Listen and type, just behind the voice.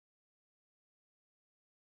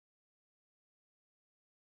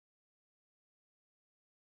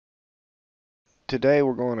Today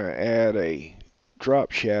we're going to add a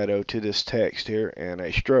drop shadow to this text here and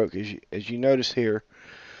a stroke. As you notice here,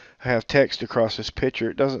 I have text across this picture.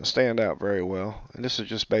 It doesn't stand out very well. And this is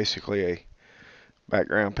just basically a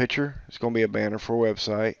background picture. It's going to be a banner for a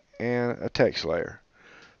website and a text layer.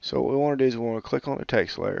 So what we want to do is we want to click on the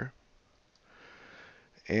text layer.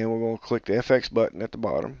 And we're going to click the FX button at the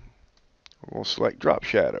bottom. We're going to select drop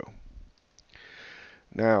shadow.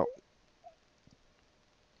 Now,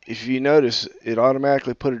 if you notice, it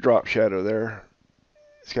automatically put a drop shadow there.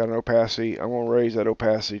 It's got an opacity. I'm going to raise that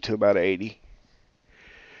opacity to about 80.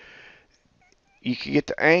 You can get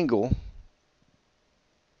the angle.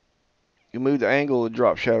 You move the angle of the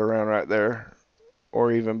drop shadow around right there.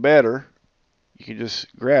 Or even better, you can just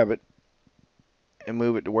grab it and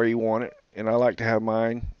move it to where you want it. And I like to have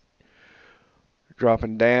mine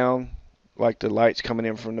dropping down like the light's coming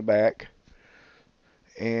in from the back.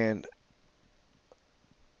 And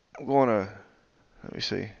I'm going to, let me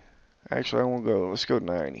see. Actually, let's go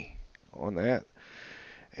 90 on that.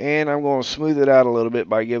 And I'm going to smooth it out a little bit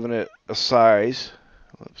by giving it a size.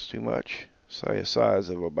 Oops, too much. Say a size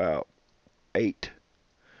of about 8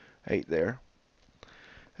 there.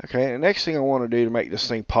 Okay, the next thing I want to do to make this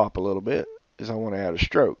thing pop a little bit is I want to add a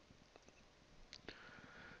stroke.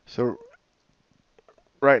 So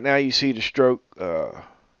right now you see the stroke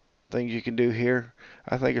things you can do here.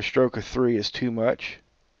 I think a stroke of 3 is too much.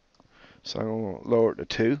 So I'm going to lower it to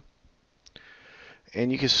 2.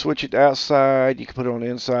 And you can switch it to outside. You can put it on the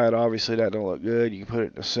inside. Obviously that don't look good. You can put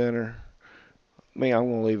it in the center. Me, I'm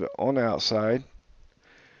going to leave it on the outside.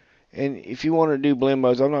 And if you want to do blend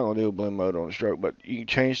modes, I'm not going to do a blend mode on the stroke, but you can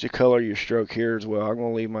change the color of your stroke here as well. I'm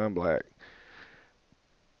going to leave mine black.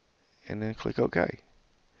 And then click OK.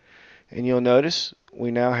 And you'll notice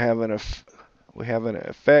we now have an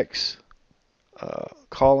effects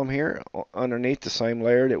column here underneath the same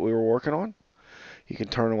layer that we were working on. You can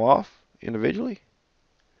turn them off individually.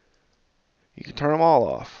 You can turn them all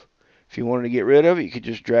off. If you wanted to get rid of it, you could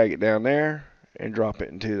just drag it down there and drop it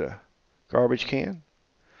into the garbage can.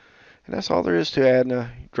 And that's all there is to adding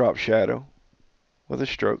a drop shadow with a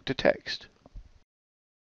stroke to text.